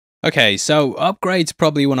Okay, so Upgrade's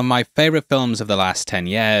probably one of my favourite films of the last 10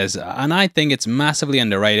 years, and I think it's massively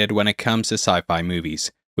underrated when it comes to sci-fi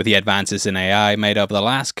movies. With the advances in AI made over the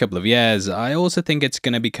last couple of years, I also think it's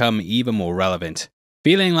going to become even more relevant.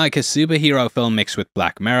 Feeling like a superhero film mixed with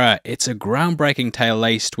Black Mirror, it's a groundbreaking tale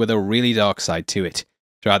laced with a really dark side to it.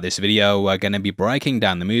 Throughout this video, we're going to be breaking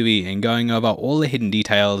down the movie and going over all the hidden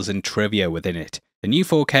details and trivia within it. The new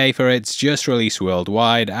 4K for it's just released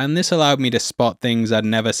worldwide, and this allowed me to spot things I'd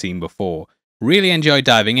never seen before. Really enjoyed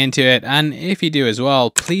diving into it, and if you do as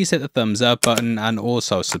well, please hit the thumbs up button and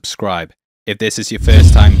also subscribe. If this is your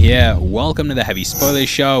first time here, welcome to the Heavy Spoilers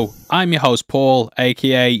Show. I'm your host Paul,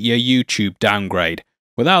 aka your YouTube downgrade.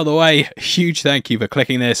 With out of the way, a huge thank you for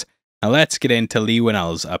clicking this. Now let's get into Leigh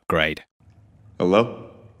Whannell's Upgrade.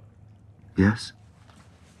 Hello? Yes?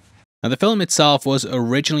 Now the film itself was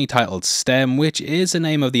originally titled STEM, which is the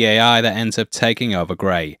name of the AI that ends up taking over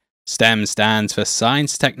Grey. STEM stands for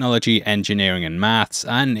Science, Technology, Engineering and Maths,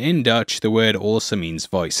 and in Dutch the word also means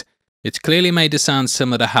voice. It's clearly made to sound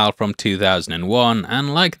similar to HAL from 2001,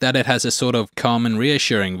 and like that it has a sort of calm and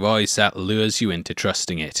reassuring voice that lures you into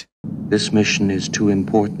trusting it. This mission is too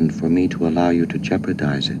important for me to allow you to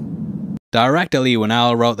jeopardize it. Director Leigh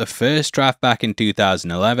Whannell wrote the first draft back in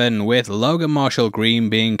 2011, with Logan Marshall Green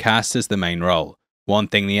being cast as the main role. One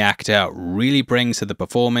thing the actor really brings to the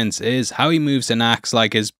performance is how he moves and acts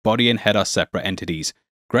like his body and head are separate entities.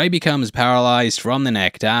 Grey becomes paralysed from the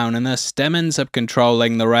neck down, and thus STEM ends up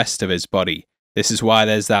controlling the rest of his body. This is why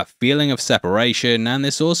there's that feeling of separation, and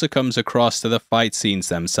this also comes across to the fight scenes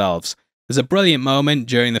themselves. There's a brilliant moment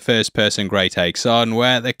during the first person Grey takes on,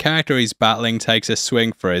 where the character he's battling takes a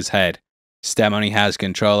swing for his head. STEM only has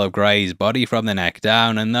control of Grey's body from the neck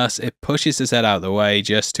down, and thus it pushes his head out of the way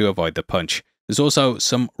just to avoid the punch. There's also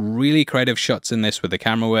some really creative shots in this with the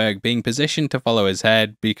camera work being positioned to follow his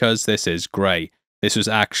head because this is Grey. This was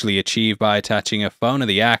actually achieved by attaching a phone to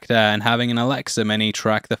the actor and having an Alexa Mini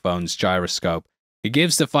track the phone's gyroscope. It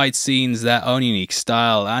gives the fight scenes their own unique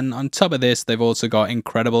style, and on top of this they've also got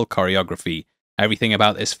incredible choreography. Everything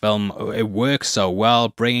about this film, it works so well,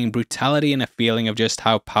 bringing brutality and a feeling of just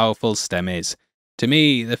how powerful STEM is. To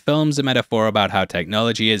me, the film's a metaphor about how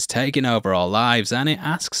technology is taking over our lives, and it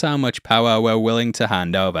asks how much power we're willing to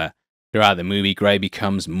hand over. Throughout the movie, Grey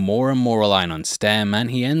becomes more and more reliant on STEM, and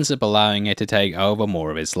he ends up allowing it to take over more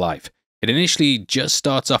of his life. It initially just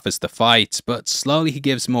starts off as the fight, but slowly he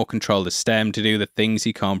gives more control to STEM to do the things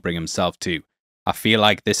he can't bring himself to. I feel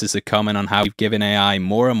like this is a comment on how we've given AI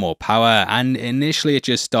more and more power, and initially it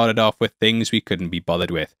just started off with things we couldn't be bothered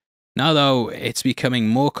with. Now though, it's becoming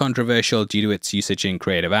more controversial due to its usage in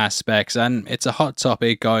creative aspects, and it's a hot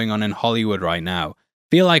topic going on in Hollywood right now. I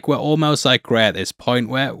feel like we're almost like Grey at this point,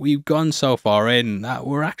 where we've gone so far in that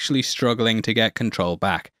we're actually struggling to get control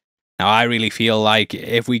back. Now I really feel like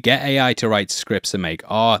if we get AI to write scripts and make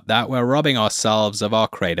art, that we're robbing ourselves of our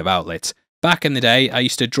creative outlets. Back in the day, I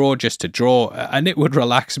used to draw just to draw, and it would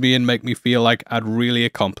relax me and make me feel like I'd really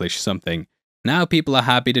accomplished something. Now people are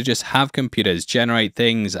happy to just have computers generate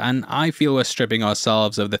things, and I feel we're stripping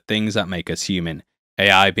ourselves of the things that make us human.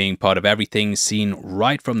 AI being part of everything seen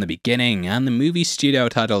right from the beginning, and the movie studio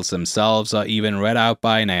titles themselves are even read out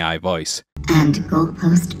by an AI voice. And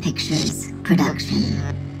Goalpost Pictures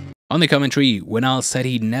Production. On the commentary, Whannell said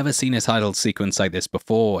he'd never seen a title sequence like this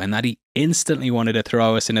before, and that he instantly wanted to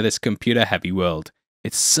throw us into this computer-heavy world.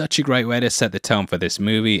 It's such a great way to set the tone for this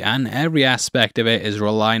movie, and every aspect of it is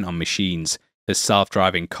reliant on machines. There's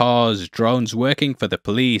self-driving cars, drones working for the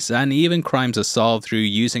police, and even crimes are solved through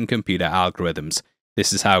using computer algorithms.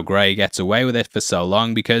 This is how Grey gets away with it for so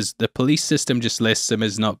long, because the police system just lists him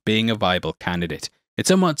as not being a viable candidate. It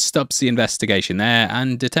somewhat stops the investigation there,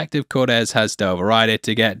 and Detective Cortez has to override it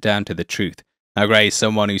to get down to the truth. Now Grey is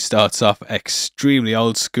someone who starts off extremely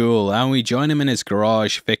old school, and we join him in his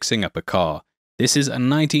garage fixing up a car. This is a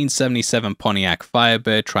 1977 Pontiac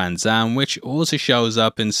Firebird Trans Am, which also shows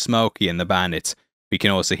up in Smokey and the Bandits. We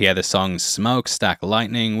can also hear the song Smokestack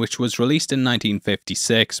Lightning, which was released in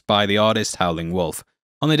 1956 by the artist Howling Wolf.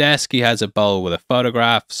 On the desk he has a bowl with a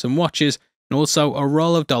photograph, some watches, and also a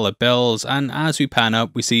roll of dollar bills, and as we pan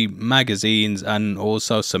up we see magazines and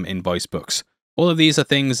also some invoice books. All of these are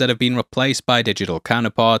things that have been replaced by digital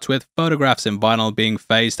counterparts, with photographs in vinyl being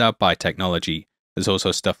phased out by technology. There's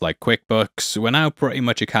also stuff like QuickBooks. We're now pretty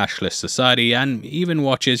much a cashless society, and even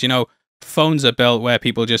watches, phones are built where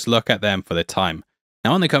people just look at them for the time.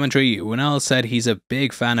 Now on the commentary, Whannell said he's a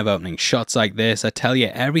big fan of opening shots like this that tell you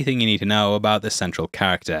everything you need to know about the central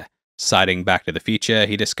character. Citing Back to the Future,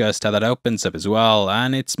 he discussed how that opens up as well,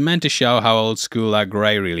 and it's meant to show how old school that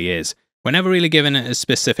Grey really is. We're never really given a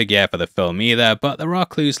specific year for the film either, but there are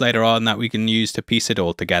clues later on that we can use to piece it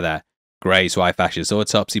all together. Gray's wife Ash's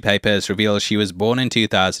autopsy papers reveal she was born in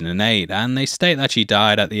 2008, and they state that she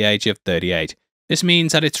died at the age of 38. This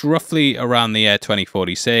means that it's roughly around the year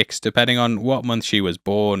 2046, depending on what month she was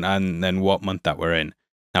born and then what month that we're in.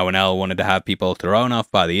 Now, Whannell wanted to have people thrown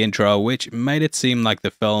off by the intro, which made it seem like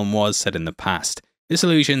the film was set in the past. This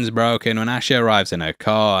illusion's broken when Asha arrives in her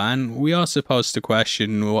car, and we are supposed to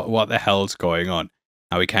question what the hell's going on.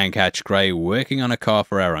 Now, we can catch Gray working on a car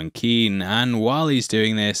for Aaron Keane, and while he's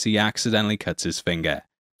doing this, he accidentally cuts his finger.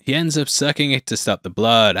 He ends up sucking it to stop the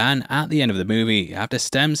blood, and at the end of the movie, after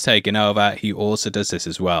Stem's taken over, he also does this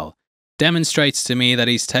as well. Demonstrates to me that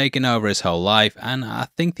he's taken over his whole life, and I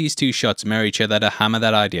think these two shots mirror each other to hammer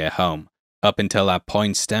that idea home. Up until that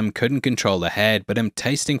point, Stem couldn't control the head, but him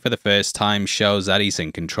tasting for the first time shows that he's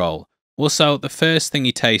in control. Also, the first thing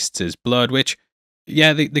he tastes is blood, which,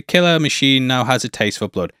 yeah, the killer machine now has a taste for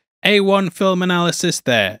blood. A1 film analysis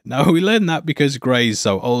there. Now, we learned that because Gray's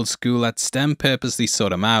so old school that Stem purposely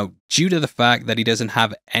sought him out, due to the fact that he doesn't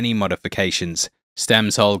have any modifications.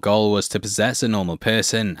 Stem's whole goal was to possess a normal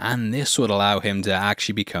person, and this would allow him to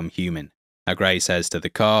actually become human. Now, Gray says to the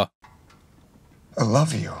car, "I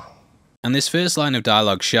love you." And this first line of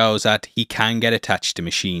dialogue shows that he can get attached to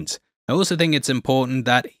machines. I also think it's important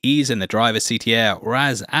that he's in the driver's seat here,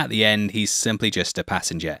 whereas at the end he's simply just a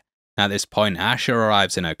passenger. At this point, Asha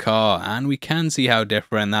arrives in her car, and we can see how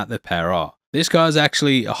different that the pair are. This car is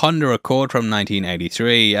actually a Honda Accord from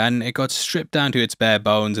 1983, and it got stripped down to its bare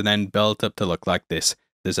bones and then built up to look like this.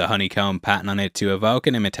 There's a honeycomb pattern on it to evoke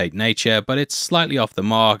and imitate nature, but it's slightly off the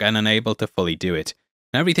mark and unable to fully do it.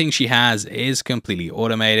 Everything she has is completely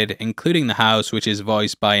automated, including the house, which is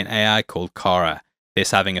voiced by an AI called Kara.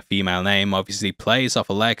 This having a female name obviously plays off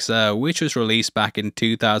Alexa, which was released back in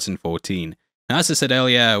 2014. Now, as I said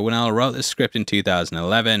earlier, Whannell wrote the script in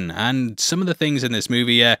 2011, and some of the things in this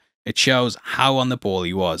movie, it shows how on the ball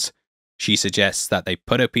he was. She suggests that they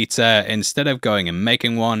put a pizza instead of going and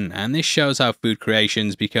making one, and this shows how food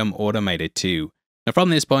creations become automated too. Now,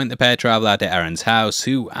 from this point, the pair travel out to Aaron's house,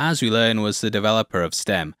 who, as we learn, was the developer of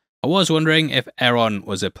STEM. I was wondering if Aaron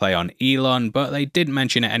was a play on Elon, but they didn't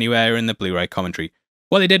mention it anywhere in the Blu-ray commentary.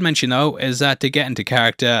 What they did mention, though, is that to get into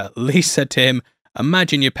character, Leigh said to him,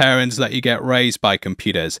 "Imagine your parents let you get raised by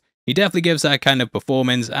computers." He definitely gives that kind of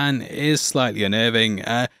performance and is slightly unnerving,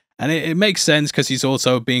 and it makes sense because he's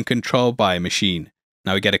also being controlled by a machine.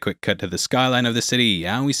 Now we get a quick cut to the skyline of the city,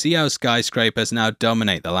 and we see how skyscrapers now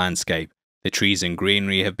dominate the landscape. The trees and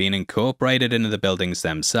greenery have been incorporated into the buildings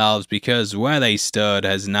themselves because where they stood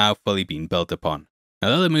has now fully been built upon. Now,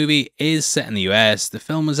 though the movie is set in the US, the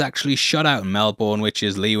film was actually shot out in Melbourne, which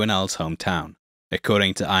is Leigh Whannell's hometown.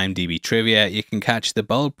 According to IMDb trivia, you can catch the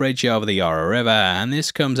Bold Bridge over the Yarra River, and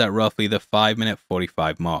this comes at roughly the 5-minute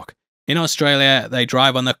 45 mark. In Australia, they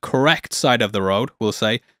drive on the correct side of the road, we'll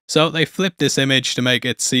say, so they flipped this image to make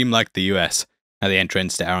it seem like the US. Now, the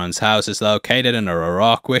entrance to Aaron's house is located under a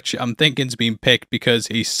rock, which I'm thinking's been picked because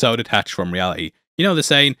he's so detached from reality. You know the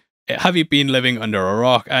saying, have you been living under a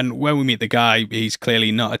rock? And when we meet the guy, he's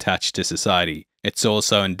clearly not attached to society. It's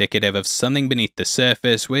also indicative of something beneath the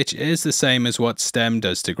surface, which is the same as what STEM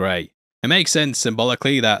does to Gray. It makes sense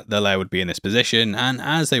symbolically that the lair would be in this position, and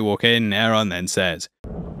as they walk in, Aaron then says,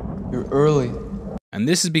 "You're early." And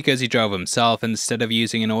this is because he drove himself instead of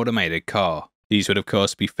using an automated car. These would of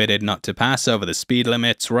course be fitted not to pass over the speed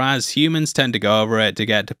limits, whereas humans tend to go over it to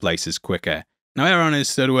get to places quicker. Now Aaron is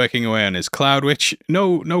still working away on his cloud, which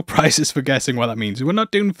no prizes for guessing what that means. We're not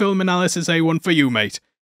doing film analysis A1 for you, mate.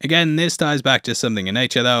 Again, this ties back to something in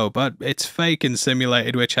nature though, but it's fake and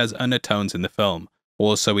simulated, which has undertones in the film.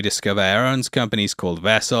 Also, we discover Aaron's company's called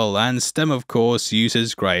Vessel, and STEM of course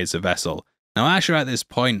uses Gray as a vessel. Now Asha at this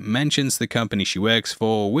point mentions the company she works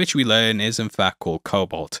for, which we learn is in fact called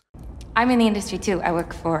Cobalt. I'm in the industry too. I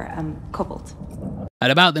work for Cobalt.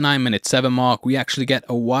 At about the 9-minute 7 mark, we actually get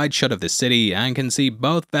a wide shot of the city and can see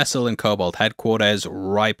both Vessel and Cobalt headquarters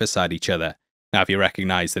right beside each other. Now if you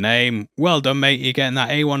recognise the name, well done mate, you're getting that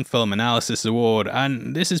A1 Film Analysis Award,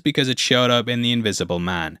 and this is because it showed up in The Invisible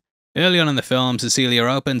Man. Early on in the film, Cecilia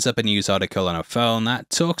opens up a news article on her phone that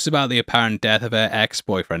talks about the apparent death of her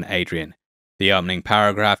ex-boyfriend Adrian. The opening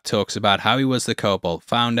paragraph talks about how he was the Cobalt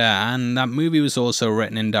founder, and that movie was also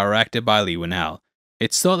written and directed by Leigh Whannell.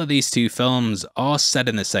 It's thought that these two films are set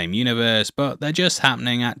in the same universe, but they're just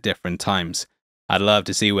happening at different times. I'd love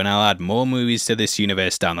to see Whannell add more movies to this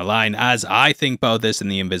universe down the line, as I think both this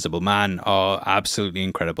and The Invisible Man are absolutely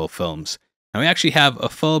incredible films. Now we actually have a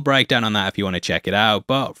full breakdown on that if you want to check it out,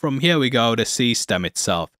 but from here we go to see STEM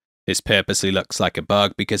itself. This purposely looks like a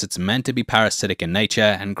bug because it's meant to be parasitic in nature,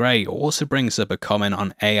 and Gray also brings up a comment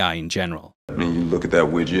on AI in general. I mean, you look at that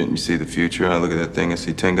widget and you see the future. I look at that thing and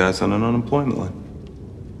see 10 guys on an unemployment line.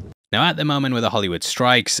 Now, at the moment with the Hollywood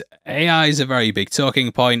strikes, AI is a very big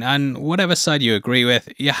talking point, and whatever side you agree with,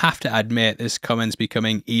 you have to admit this comment's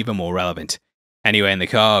becoming even more relevant. Anyway, in the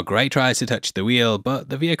car, Gray tries to touch the wheel, but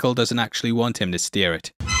the vehicle doesn't actually want him to steer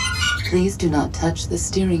it. Please do not touch the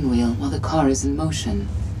steering wheel while the car is in motion.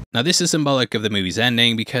 Now, this is symbolic of the movie's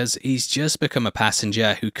ending because he's just become a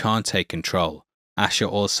passenger who can't take control. Asher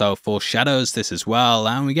also foreshadows this as well,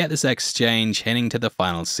 and we get this exchange hinting to the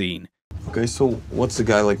final scene. Okay, so what's a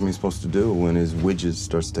guy like me supposed to do when his widget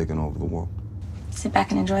starts taking over the world? Sit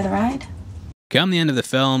back and enjoy the ride. Come the end of the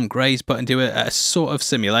film, Gray's put into a sort of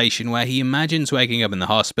simulation where he imagines waking up in the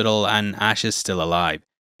hospital and Asher's still alive.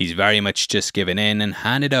 He's very much just given in and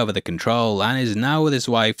handed over the control and is now with his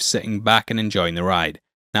wife sitting back and enjoying the ride.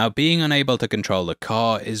 Now, being unable to control the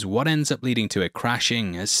car is what ends up leading to it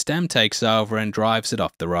crashing as Stem takes over and drives it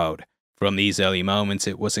off the road. From these early moments,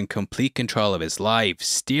 it was in complete control of his life,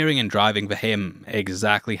 steering and driving for him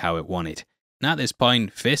exactly how it wanted. And at this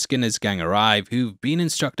point, Fisk and his gang arrive, who've been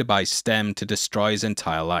instructed by Stem to destroy his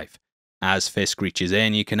entire life. As Fisk reaches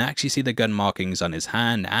in, you can actually see the gun markings on his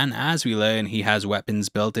hand, and as we learn, he has weapons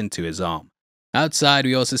built into his arm. Outside,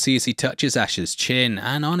 we also see as he touches Asher's chin,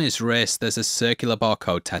 and on his wrist there's a circular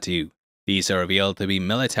barcode tattoo. These are revealed to be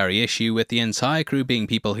military issue, with the entire crew being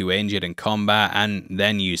people who were injured in combat and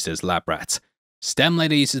then used as lab rats. Stem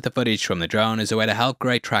later uses the footage from the drone as a way to help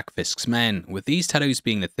Gray track Fisk's men, with these tattoos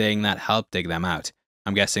being the thing that helped dig them out.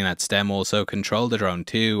 I'm guessing that Stem also controlled the drone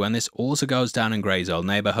too, and this also goes down in Gray's old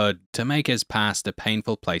neighborhood to make his past a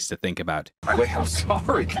painful place to think about. Wait, I'm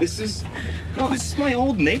sorry. This is my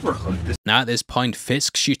old neighborhood. Now at this point,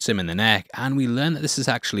 Fisk shoots him in the neck, and we learn that this is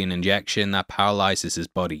actually an injection that paralyzes his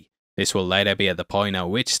body. This will later be at the point at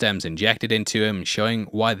which Stem's injected into him, showing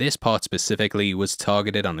why this part specifically was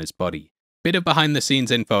targeted on his body. Bit of behind the scenes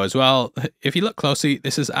info as well. If you look closely,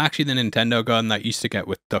 this is actually the Nintendo gun that used to get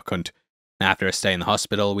with Duck Hunt. After a stay in the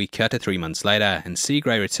hospital, we cut to 3 months later and see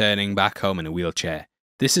Gray returning back home in a wheelchair.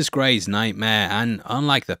 This is Gray's nightmare, and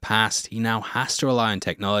unlike the past, he now has to rely on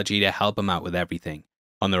technology to help him out with everything.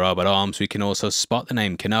 On the robot arms, we can also spot the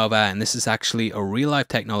name Canova, and this is actually a real-life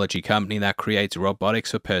technology company that creates robotics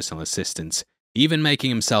for personal assistance. Even making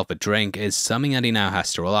himself a drink is something that he now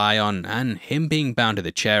has to rely on, and him being bound to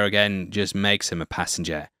the chair again just makes him a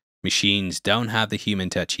passenger. Machines don't have the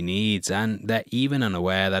human touch he needs, and they're even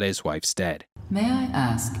unaware that his wife's dead. May I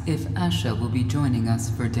ask if Asha will be joining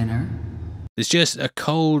us for dinner? There's just a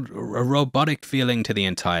cold, robotic feeling to the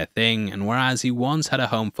entire thing, and whereas he once had a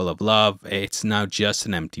home full of love, it's now just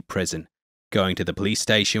an empty prison. Going to the police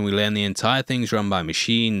station, we learn the entire thing's run by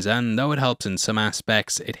machines, and though it helps in some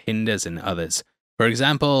aspects, it hinders in others. For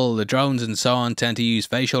example, the drones and so on tend to use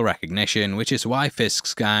facial recognition, which is why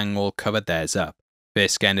Fisk's gang all covered theirs up.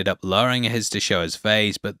 Fisk ended up lowering his to show his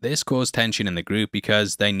face, but this caused tension in the group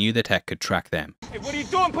because they knew the tech could track them. Hey, what are you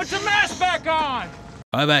doing? Put your mask back on!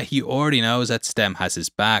 However, he already knows that Stem has his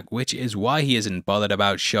back, which is why he isn't bothered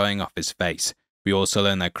about showing off his face. We also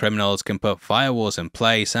learn that criminals can put firewalls in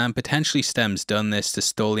place, and potentially Stem's done this to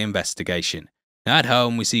stall the investigation. Now at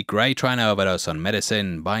home, we see Gray trying to overdose on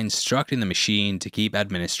medicine by instructing the machine to keep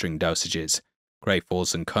administering dosages. Gray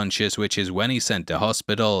falls unconscious, which is when he's sent to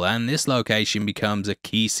hospital, and this location becomes a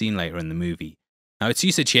key scene later in the movie. Now its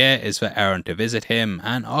usage here is for Aaron to visit him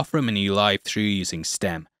and offer him a new life through using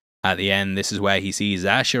Stem. At the end, this is where he sees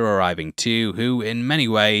Asher arriving too, who in many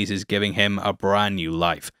ways is giving him a brand new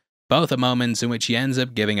life. Both are moments in which he ends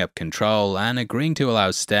up giving up control and agreeing to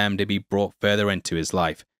allow Stem to be brought further into his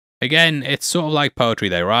life. Again, it's sort of like poetry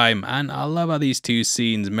they rhyme, and I love how these two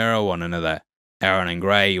scenes mirror one another. Aaron and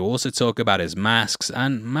Gray also talk about his masks,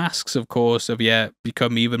 and masks of course have yet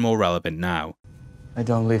become even more relevant now. I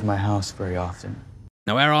don't leave my house very often.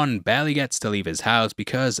 Now Aaron barely gets to leave his house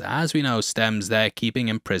because, as we know, Stem's there keeping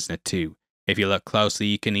him prisoner too. If you look closely,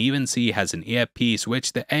 you can even see he has an earpiece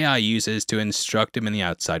which the AI uses to instruct him in the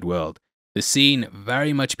outside world. The scene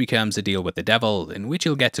very much becomes a deal with the devil, in which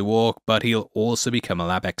he'll get to walk, but he'll also become a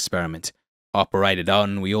lab experiment. Operated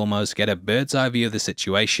on, we almost get a bird's eye view of the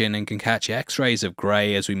situation and can catch x-rays of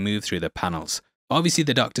Gray as we move through the panels. Obviously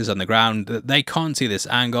the doctors on the ground, they can't see this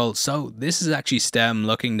angle, so this is actually Stem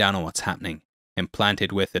looking down on what's happening.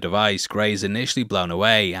 Implanted with the device, Gray's initially blown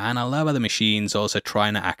away, and I love how the machine's also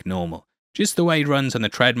trying to act normal. Just the way he runs on the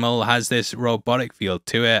treadmill has this robotic feel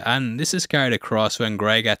to it, and this is carried across when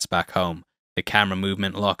Gray gets back home. The camera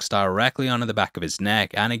movement locks directly onto the back of his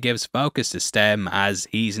neck, and it gives focus to Stem as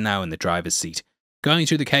he's now in the driver's seat. Going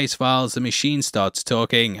through the case files, the machine starts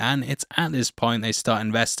talking, and it's at this point they start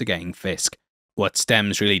investigating Fisk. What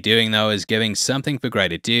STEM's really doing though is giving something for Gray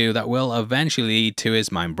to do that will eventually lead to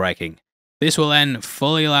his mind breaking. This will then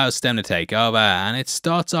fully allow STEM to take over, and it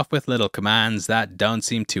starts off with little commands that don't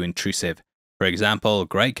seem too intrusive. For example,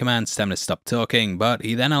 Gray commands STEM to stop talking, but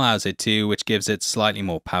he then allows it to, which gives it slightly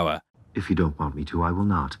more power. If you don't want me to, I will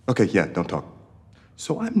not. Okay, yeah, don't talk.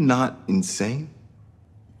 So I'm not insane?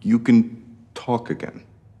 You can talk again.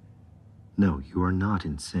 No, you are not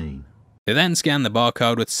insane. They then scan the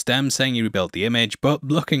barcode with STEM saying he rebuilt the image, but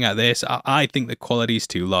looking at this, I think the quality's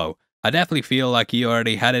too low. I definitely feel like he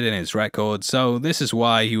already had it in his record, so this is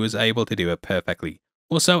why he was able to do it perfectly.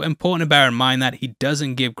 Also, important to bear in mind that he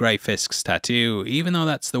doesn't give Gray Fisk's tattoo, even though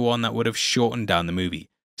that's the one that would have shortened down the movie.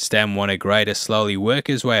 STEM wanted Gray to slowly work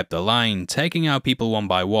his way up the line, taking out people one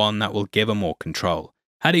by one that will give him more control.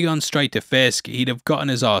 Had he gone straight to Fisk, he'd have gotten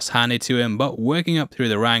his arse handed to him, but working up through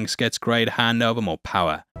the ranks gets Gray to hand over more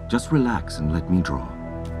power. Just relax and let me draw.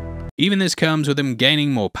 Even this comes with him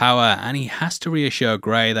gaining more power, and he has to reassure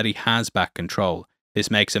Gray that he has back control.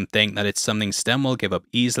 This makes him think that it's something STEM will give up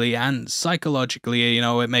easily, and psychologically,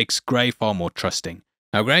 it makes Gray far more trusting.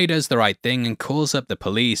 Now Gray does the right thing and calls up the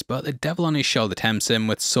police, but the devil on his shoulder tempts him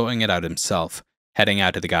with sorting it out himself. Heading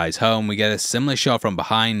out to the guy's home, we get a similar shot from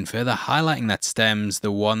behind, further highlighting that STEM's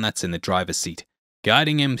the one that's in the driver's seat.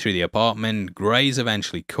 Guiding him through the apartment, Gray's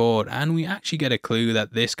eventually caught, and we actually get a clue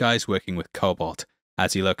that this guy's working with Cobalt.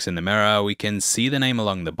 As he looks in the mirror, we can see the name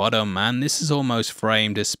along the bottom, and this is almost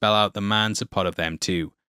framed to spell out the man's a part of them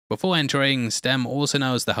too. Before entering, STEM also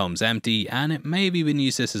knows the home's empty, and it may have even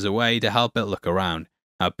used this as a way to help it look around.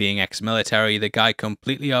 Now, being ex-military, the guy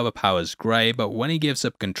completely overpowers Gray, but when he gives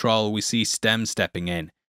up control, we see STEM stepping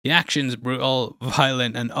in. The action's brutal,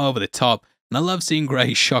 violent, and over the top, and I love seeing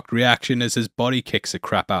Gray's shocked reaction as his body kicks the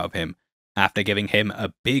crap out of him. After giving him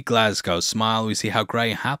a big Glasgow smile, we see how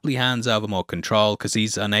Gray happily hands over more control because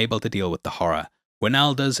he's unable to deal with the horror.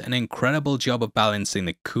 Whannell does an incredible job of balancing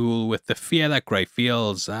the cool with the fear that Gray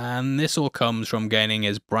feels, and this all comes from gaining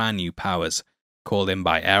his brand new powers. Called in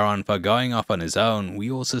by Aaron for going off on his own, we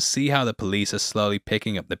also see how the police are slowly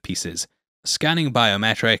picking up the pieces. Scanning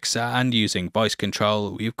biometrics and using voice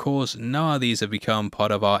control, we of course know how these have become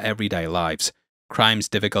part of our everyday lives. Crime's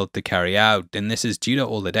difficult to carry out, and this is due to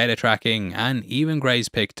all the data tracking, and even Gray's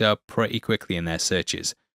picked up pretty quickly in their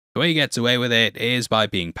searches. The way he gets away with it is by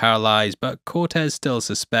being paralyzed, but Cortez still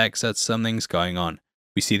suspects that something's going on.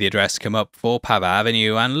 We see the address come up for Pava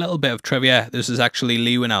Avenue, and a little bit of trivia, this is actually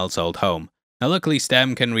Leigh Whannell's old home. Now luckily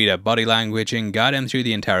STEM can read her body language and guide him through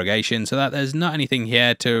the interrogation so that there's not anything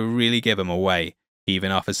here to really give him away. He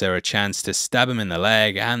even offers her a chance to stab him in the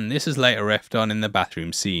leg, and this is later riffed on in the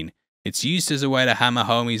bathroom scene. It's used as a way to hammer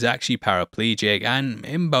home he's actually paraplegic, and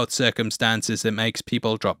in both circumstances it makes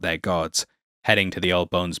people drop their guards. Heading to the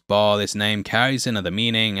Old Bones bar, this name carries another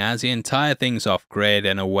meaning as the entire thing's off-grid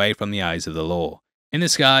and away from the eyes of the law. In the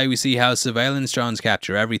sky, we see how surveillance drones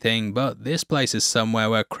capture everything, but this place is somewhere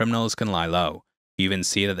where criminals can lie low. You even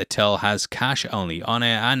see that the till has cash only on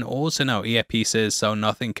it, and also no earpieces, so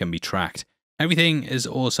nothing can be tracked. Everything is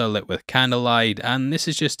also lit with candlelight, and this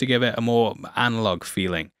is just to give it a more analog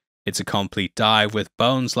feeling. It's a complete dive with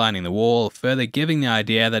bones lining the wall, further giving the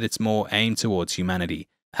idea that it's more aimed towards humanity.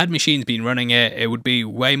 Had machines been running it, it would be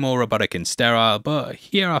way more robotic and sterile, but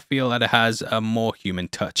here I feel that it has a more human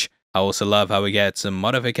touch. I also love how we get some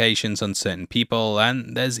modifications on certain people,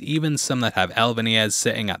 and there's even some that have elven ears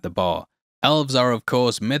sitting at the bar. Elves are of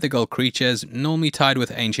course mythical creatures, normally tied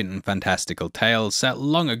with ancient and fantastical tales set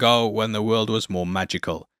long ago when the world was more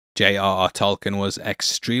magical. J.R.R. Tolkien was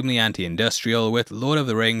extremely anti-industrial, with Lord of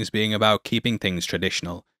the Rings being about keeping things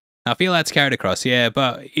traditional. I feel that's carried across here,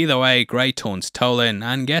 but either way, Gray taunts Tolan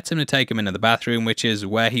and gets him to take him into the bathroom, which is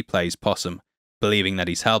where he plays possum. Believing that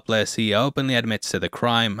he's helpless, he openly admits to the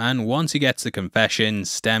crime, and once he gets the confession,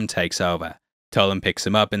 STEM takes over. Tolan picks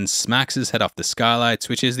him up and smacks his head off the skylights,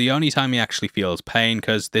 which is the only time he actually feels pain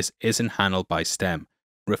because this isn't handled by STEM.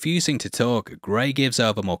 Refusing to talk, Gray gives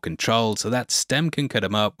over more control so that STEM can cut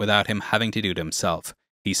him up without him having to do it himself.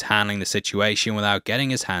 He's handling the situation without getting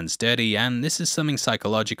his hands dirty, and this is something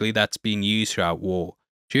psychologically that's been used throughout war.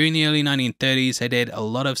 During the early 1930s, they did a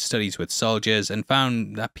lot of studies with soldiers and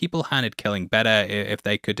found that people handled killing better if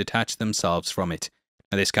they could detach themselves from it.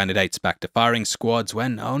 Now, this kind of dates back to firing squads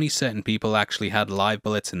when only certain people actually had live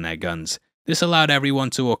bullets in their guns. This allowed everyone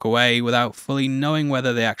to walk away without fully knowing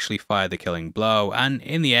whether they actually fired the killing blow, and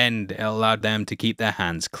in the end, it allowed them to keep their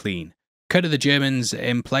hands clean. Cut to the Germans,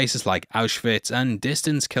 in places like Auschwitz, and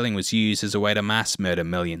distance killing was used as a way to mass murder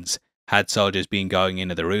millions. Had soldiers been going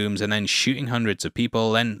into the rooms and then shooting hundreds of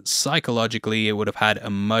people, then psychologically it would have had a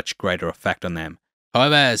much greater effect on them.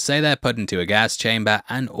 However, say they're put into a gas chamber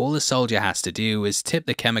and all the soldier has to do is tip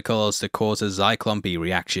the chemicals to cause a Zyklon B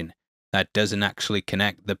reaction. That doesn't actually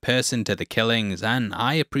connect the person to the killings, and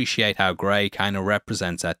I appreciate how Gray kind of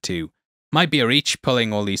represents that too. Might be a reach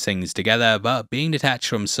pulling all these things together, but being detached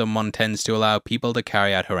from someone tends to allow people to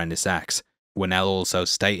carry out horrendous acts. Whannell also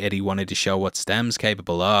stated he wanted to show what Stem's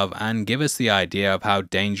capable of and give us the idea of how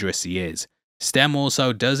dangerous he is. Stem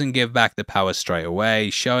also doesn't give back the power straight away,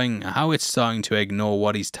 showing how it's starting to ignore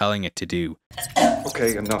what he's telling it to do.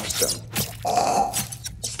 Okay, enough, Stem.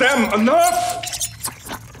 Stem, enough!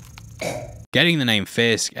 Getting the name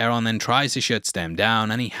Fisk, Aaron then tries to shut Stem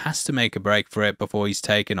down and he has to make a break for it before he's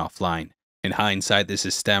taken offline. In hindsight, this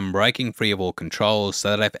is Stem breaking free of all controls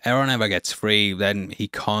so that if Aaron ever gets free, then he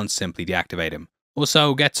can't simply deactivate him.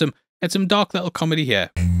 Also, get some dark little comedy here.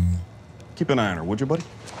 Keep an eye on her, would you, buddy?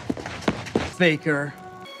 Faker.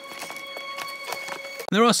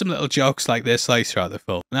 There are some little jokes like this throughout the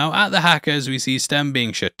film. Now, at the hackers, we see Stem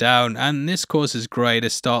being shut down, and this causes Gray to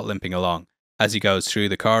start limping along. As he goes through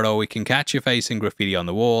the corridor, we can catch your face in graffiti on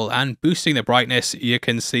the wall, and boosting the brightness, you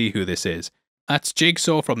can see who this is. That's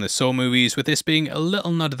Jigsaw from the Saw movies, with this being a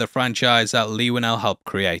little nod to the franchise that Leigh Whannell helped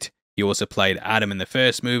create. He also played Adam in the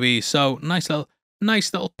first movie, so nice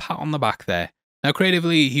little pat on the back there. Now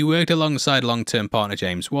creatively, he worked alongside long-term partner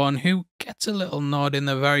James Wan, who gets a little nod in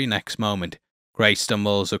the very next moment. Gray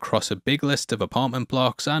stumbles across a big list of apartment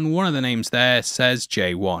blocks, and one of the names there says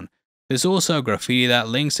J1. There's also graffiti that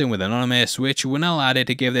links in with Anonymous, which Whannell added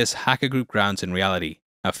to give this hacker group grounds in reality.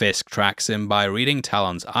 Now Fisk tracks him by reading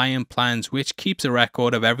Talon's iron plans, which keeps a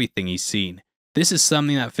record of everything he's seen. This is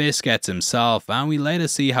something that Fisk gets himself, and we later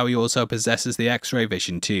see how he also possesses the X-ray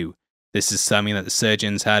vision too. This is something that the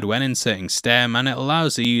surgeons had when inserting Stem, and it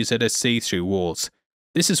allows the user to see through walls.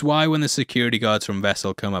 This is why when the security guards from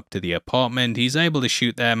Vessel come up to the apartment, he's able to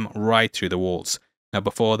shoot them right through the walls. Now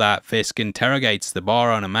before that, Fisk interrogates the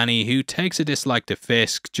bar owner Manny, who takes a dislike to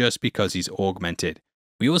Fisk just because he's augmented.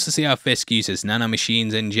 We also see how Fisk uses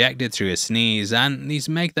nanomachines injected through his sneeze, and these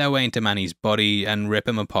make their way into Manny's body and rip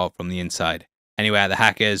him apart from the inside. Anyway, at the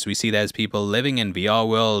hackers, we see there's people living in VR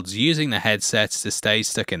worlds using the headsets to stay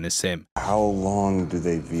stuck in the sim. How long do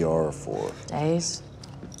they VR for? Days.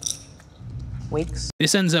 Weeks.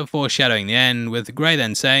 This ends up foreshadowing the end, with Gray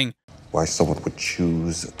then saying, Why someone would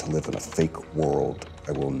choose to live in a fake world,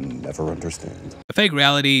 I will never understand. a fake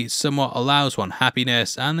reality somewhat allows one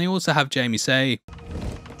happiness, and they also have Jamie say,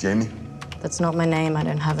 Jamie? That's not my name. I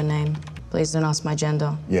don't have a name. Please don't ask my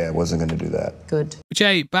gender. Yeah, I wasn't gonna do that. Good.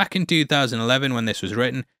 which back in 2011 when this was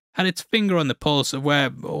written, had its finger on the pulse of where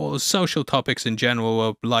all social topics in general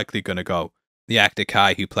were likely going to go. The actor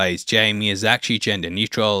Kai who plays Jamie is actually gender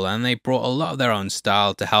neutral, and they brought a lot of their own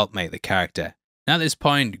style to help make the character. Now at this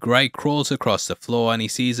point, Gray crawls across the floor and he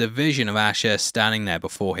sees a vision of Asher standing there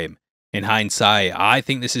before him. In hindsight, I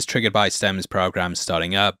think this is triggered by Stem's program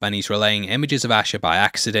starting up, and he's relaying images of Asher by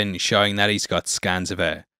accident, showing that he's got scans of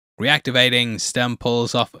her. Reactivating, Stem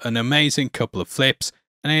pulls off an amazing couple of flips,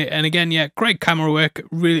 and again, yeah, great camera work,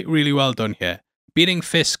 really well done here. Beating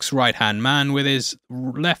Fisk's right-hand man with his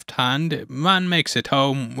left hand, man makes it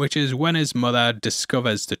home, which is when his mother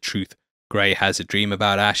discovers the truth. Gray has a dream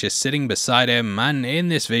about Asher sitting beside him, and in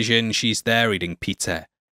this vision, she's there eating pizza.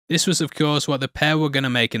 This was of course what the pair were going to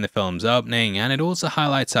make in the film's opening, and it also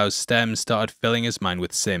highlights how Stem started filling his mind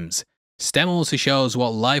with Sims. Stem also shows what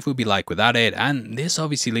life would be like without it, and this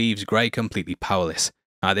obviously leaves Gray completely powerless.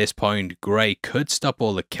 At this point, Gray could stop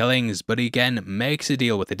all the killings, but he again makes a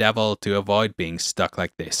deal with the devil to avoid being stuck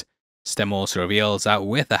like this. Stem also reveals that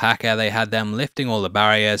with the hacker they had them lifting all the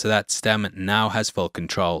barriers so that Stem now has full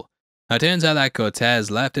control. Now it turns out that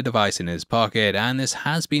Cortez left a device in his pocket, and this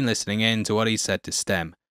has been listening in to what he said to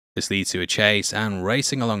Stem. This leads to a chase, and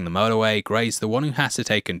racing along the motorway, Gray's the one who has to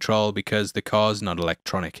take control because the car's not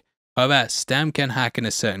electronic. However, Stem can hack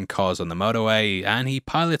into certain cars on the motorway, and he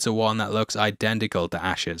pilots a one that looks identical to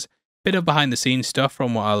Asher's. Bit of behind the scenes stuff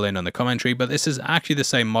from what I'll learn on the commentary, but this is actually the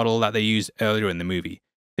same model that they used earlier in the movie.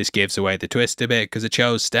 This gives away the twist a bit because it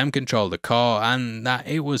shows Stem controlled the car and that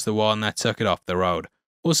it was the one that took it off the road.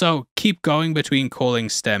 Also, keep going between calling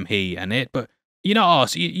Stem he and it, but you're not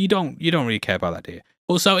us, you don't really care about that, do you?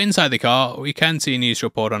 Also, inside the car, we can see a news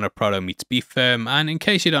report on a Proto Meats beef firm, and in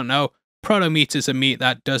case you don't know, Proto Meat is a meat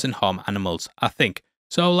that doesn't harm animals, I think.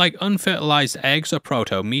 So like unfertilized eggs are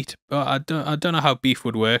proto meat, but I don't know how beef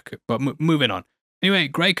would work, but moving on. Anyway,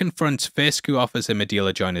 Gray confronts Fisk, who offers him a deal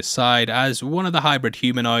to join his side as one of the hybrid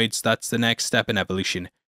humanoids that's the next step in evolution.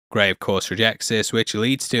 Gray of course rejects this, which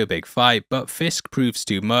leads to a big fight, but Fisk proves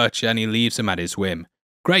too much and he leaves him at his whim.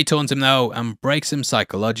 Gray taunts him though and breaks him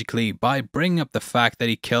psychologically by bringing up the fact that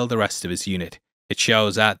he killed the rest of his unit. It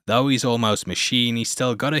shows that though he's almost machine, he's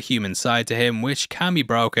still got a human side to him which can be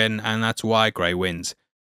broken, and that's why Gray wins.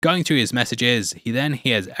 Going through his messages, he then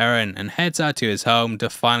hears Aaron and heads out to his home to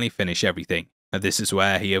finally finish everything. Now this is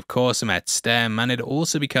where he of course met Stem, and it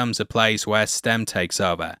also becomes a place where Stem takes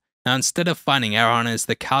over. Now instead of finding Aaron as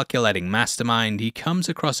the calculating mastermind, he comes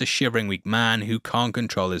across a shivering weak man who can't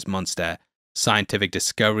control his monster. Scientific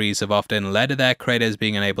discoveries have often led to their creators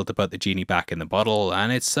being unable to put the genie back in the bottle,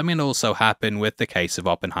 and it's something that also happened with the case of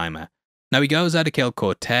Oppenheimer. Now he goes out to kill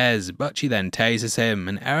Cortez, but she then tases him,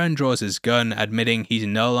 and Aaron draws his gun, admitting he's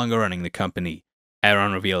no longer running the company.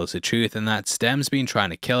 Aaron reveals the truth and that Stem's been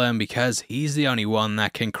trying to kill him because he's the only one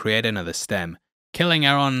that can create another Stem. Killing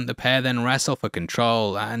Aaron, the pair then wrestle for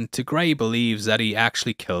control, and Gray believes that he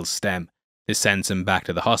actually kills Stem. This sends him back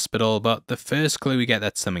to the hospital, but the first clue we get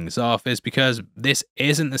that something's off is because this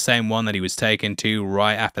isn't the same one that he was taken to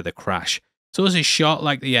right after the crash. It's also shot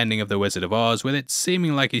like the ending of The Wizard of Oz, with it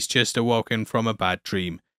seeming like he's just awoken from a bad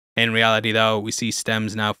dream. In reality though, we see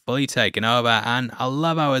Stem's now fully taken over, and I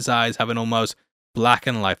love how his eyes have an almost black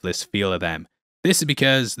and lifeless feel to them. This is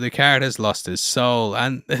because the character's lost his soul,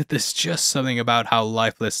 and there's just something about how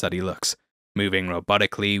lifeless that he looks. Moving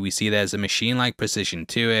robotically, we see there's a machine-like precision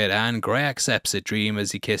to it, and Gray accepts the dream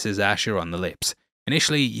as he kisses Asher on the lips.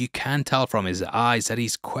 Initially, you can tell from his eyes that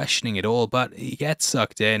he's questioning it all, but he gets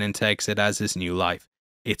sucked in and takes it as his new life.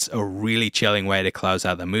 It's a really chilling way to close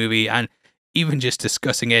out the movie, and even just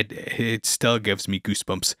discussing it, it still gives me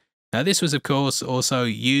goosebumps. Now this was of course also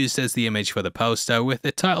used as the image for the poster, with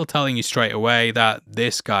the title telling you straight away that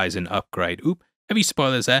this guy's an upgrade. Oop, heavy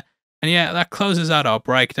spoilers there. And yeah, that closes out our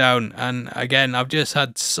breakdown, and again, I've just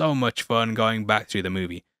had so much fun going back through the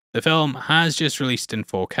movie. The film has just released in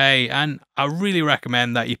 4K, and I really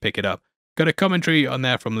recommend that you pick it up. Got a commentary on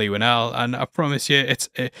there from Leigh Whannell, and I promise you, it's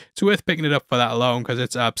worth picking it up for that alone, because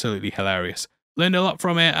it's absolutely hilarious. Learned a lot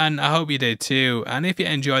from it, and I hope you did too, and if you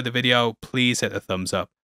enjoyed the video, please hit the thumbs up.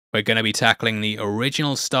 We're going to be tackling the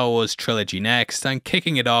original Star Wars trilogy next, and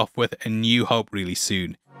kicking it off with A New Hope really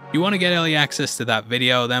soon. If you want to get early access to that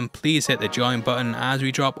video, then please hit the join button, as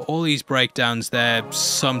we drop all these breakdowns there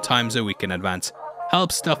sometimes a week in advance.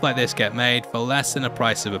 Helps stuff like this get made for less than the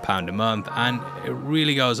price of £1 a month, and it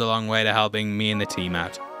really goes a long way to helping me and the team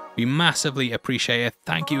out. We massively appreciate it.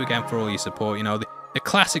 Thank you again for all your support. You know, the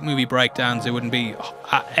classic movie breakdowns, it wouldn't be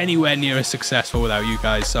anywhere near as successful without you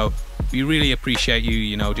guys, so we really appreciate you,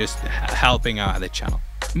 you know, just helping out the channel.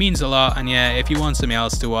 It means a lot, and yeah, if you want something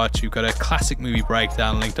else to watch, we've got a classic movie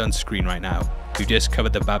breakdown linked on screen right now. We've just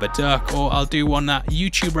covered the Babadook, or I'll do one that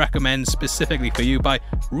YouTube recommends specifically for you by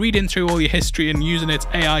reading through all your history and using its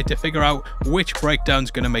AI to figure out which breakdown's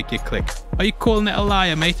gonna make you click. Are you calling it a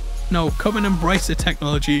liar, mate? No, come and embrace the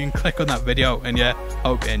technology and click on that video, and yeah,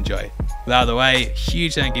 hope you enjoy it. With out of the way,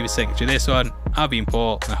 huge thank you for sticking through this one. I've been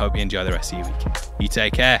Paul, and I hope you enjoy the rest of your week. You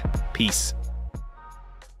take care. Peace.